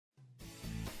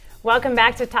Welcome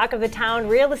back to Talk of the Town.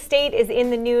 Real estate is in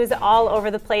the news all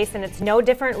over the place, and it's no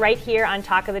different right here on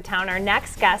Talk of the Town. Our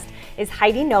next guest is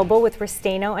Heidi Noble with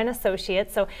Restaino and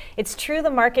Associates. So it's true the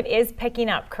market is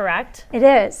picking up, correct? It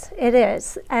is. It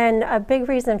is. And a big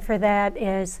reason for that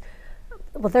is,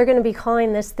 well, they're going to be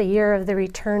calling this the year of the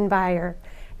return buyer.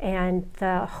 And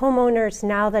the homeowners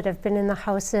now that have been in the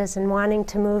houses and wanting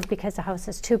to move because the house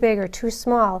is too big or too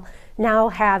small now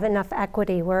have enough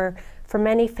equity. Where for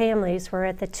many families, we're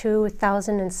at the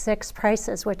 2006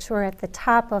 prices, which were at the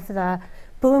top of the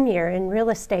boom year in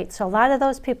real estate. So a lot of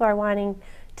those people are wanting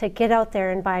to get out there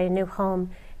and buy a new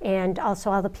home. And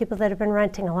also all the people that have been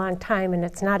renting a long time and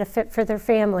it's not a fit for their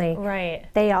family, right?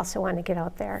 They also want to get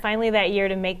out there. Finally that year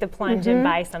to make the plunge and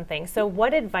buy something. So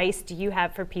what advice do you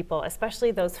have for people,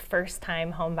 especially those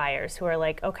first-time home buyers who are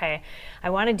like, okay, I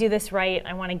want to do this right,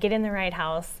 I want to get in the right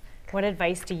house. What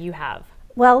advice do you have?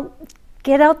 Well,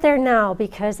 get out there now,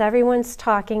 because everyone's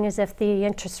talking as if the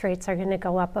interest rates are going to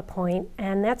go up a point,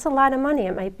 and that's a lot of money.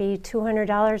 It might be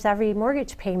 $200 every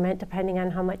mortgage payment depending on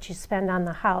how much you spend on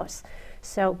the house.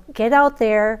 So get out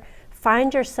there,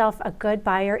 find yourself a good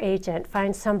buyer agent,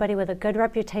 find somebody with a good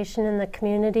reputation in the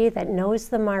community that knows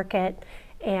the market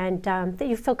and that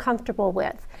you feel comfortable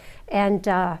with. And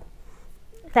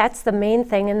that's the main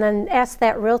thing. And then ask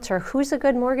that realtor, who's a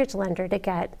good mortgage lender to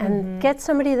get? And get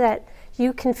somebody that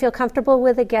you can feel comfortable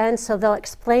with again, so they'll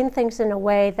explain things in a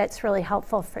way that's really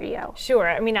helpful for you. Sure.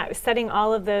 I mean, setting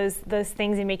all of those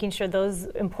things and making sure those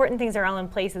important things are all in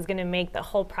place is going to make the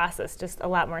whole process just a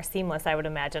lot more seamless, I would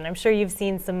imagine. I'm sure you've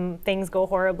seen some things go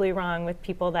horribly wrong with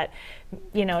people that,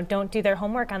 you know, don't do their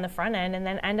homework on the front end and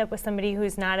then end up with somebody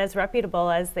who's not as reputable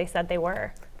as they said they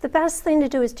were. The best thing to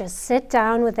do is just sit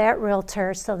down with that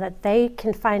realtor so that they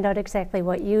can find out exactly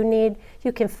what you need.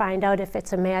 You can find out if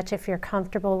it's a match, if you're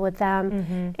comfortable with them.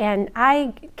 And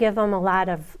I give them a lot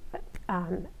of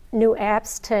new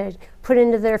apps to put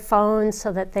into their phones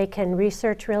so that they can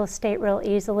research real estate real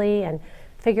easily and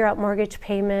figure out mortgage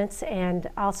payments. And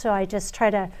also I just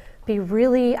try to be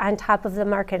really on top of the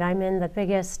market. I'm in the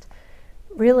biggest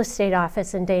real estate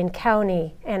office in Dane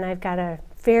County, and I've got a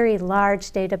very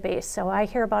large database, so I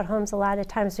hear about homes a lot of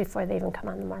times before they even come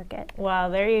on the market. Well,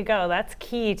 there you go. That's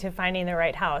key to finding the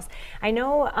right house. I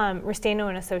know Restaino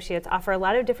and Associates offer a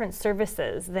lot of different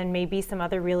services than maybe some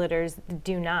other realtors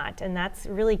do not, and that's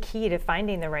really key to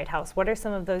finding the right house. What are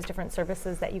some of those different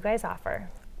services that you guys offer?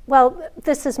 Well,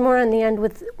 this is more on the end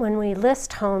with when we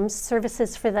list homes.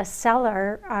 Services for the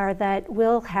seller are that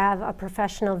we'll have a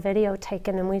professional video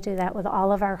taken, and we do that with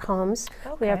all of our homes.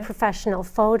 Okay. We have professional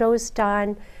photos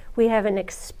done. We have an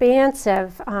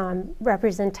expansive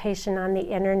representation on the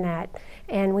internet,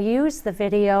 and we use the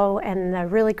video and the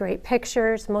really great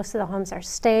pictures. Most of the homes are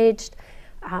staged,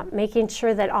 making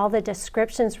sure that all the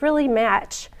descriptions really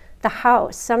match the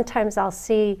house. Sometimes I'll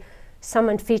see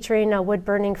someone featuring a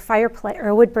wood-burning fireplace or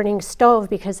a wood-burning stove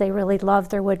because they really love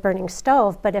their wood-burning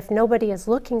stove. But if nobody is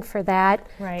looking for that,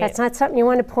 that's not something you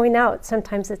want to point out.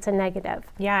 Sometimes it's a negative.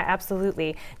 Yeah,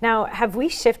 absolutely. Now, have we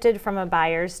shifted from a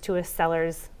buyer's to a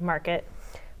seller's market?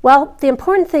 Well, the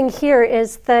important thing here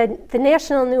is the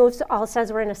national news all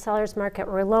says we're in a seller's market.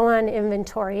 We're low on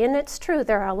inventory, and it's true.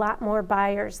 There are a lot more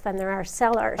buyers than there are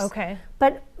sellers. Okay.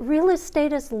 But real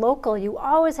estate is local. You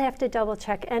always have to double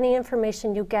check any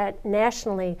information you get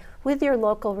nationally with your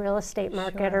local real estate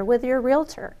market or with your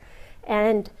realtor.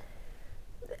 And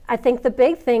I think the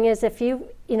big thing is if you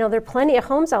know, there are plenty of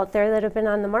homes out there that have been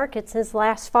on the market since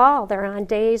last fall. They're on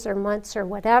days or months or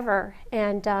whatever.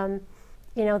 And,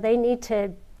 you know, they need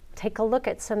to take a look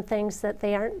at some things that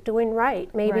they aren't doing right.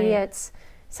 Maybe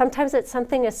sometimes it's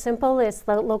something as simple as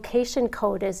the location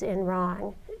code is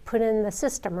put in the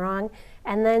system wrong,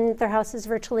 and then their house is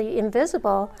virtually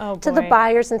invisible to the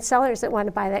buyers and sellers that want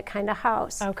to buy that kind of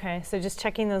house. Okay, so just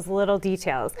checking those little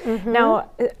details.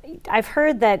 Now, I've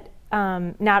heard that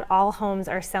not all homes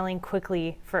are selling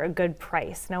quickly for a good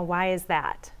price. Now, why is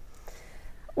that?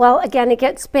 Well, again, it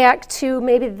gets back to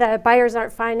maybe the buyers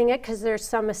aren't finding it because there's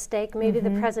some mistake. Maybe the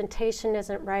presentation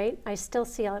isn't right. I still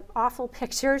see awful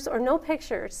pictures or no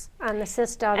pictures on the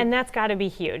system. And that's got to be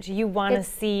huge. You want to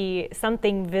see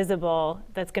something visible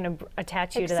that's going to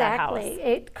attach you to that house. Exactly.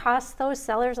 It costs those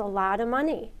sellers a lot of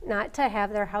money not to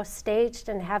have their house staged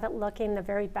and have it looking the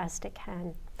very best it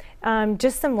can.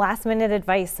 Just some last-minute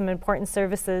advice, some important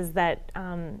services that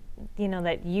you know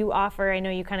that you offer. I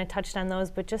know you kind of touched on those,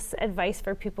 but just advice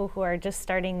for people who are just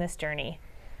starting this journey.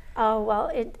 Oh, well,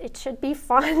 it should be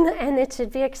fun and it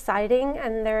should be exciting.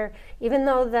 And even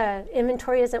though the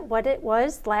inventory isn't what it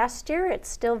was last year, it's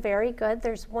still very good.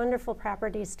 There's wonderful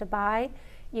properties to buy.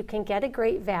 You can get a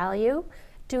great value.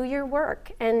 do your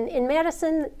work. And in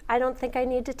Madison, I don't think I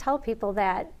need to tell people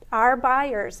that. Our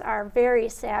buyers are very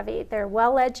savvy. They're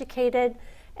well educated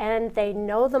and they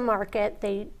know the market.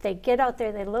 They get out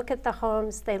there, they look at the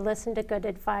homes, they listen to good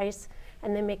advice,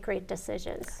 and they make great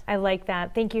decisions. I like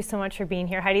that. Thank you so much for being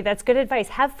here, Heidi. That's good advice.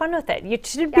 Have fun with it. It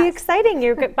should be exciting.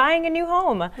 You're buying a new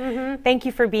home. Thank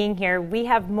you for being here. We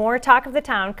have more Talk of the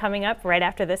Town coming up right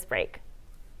after this break.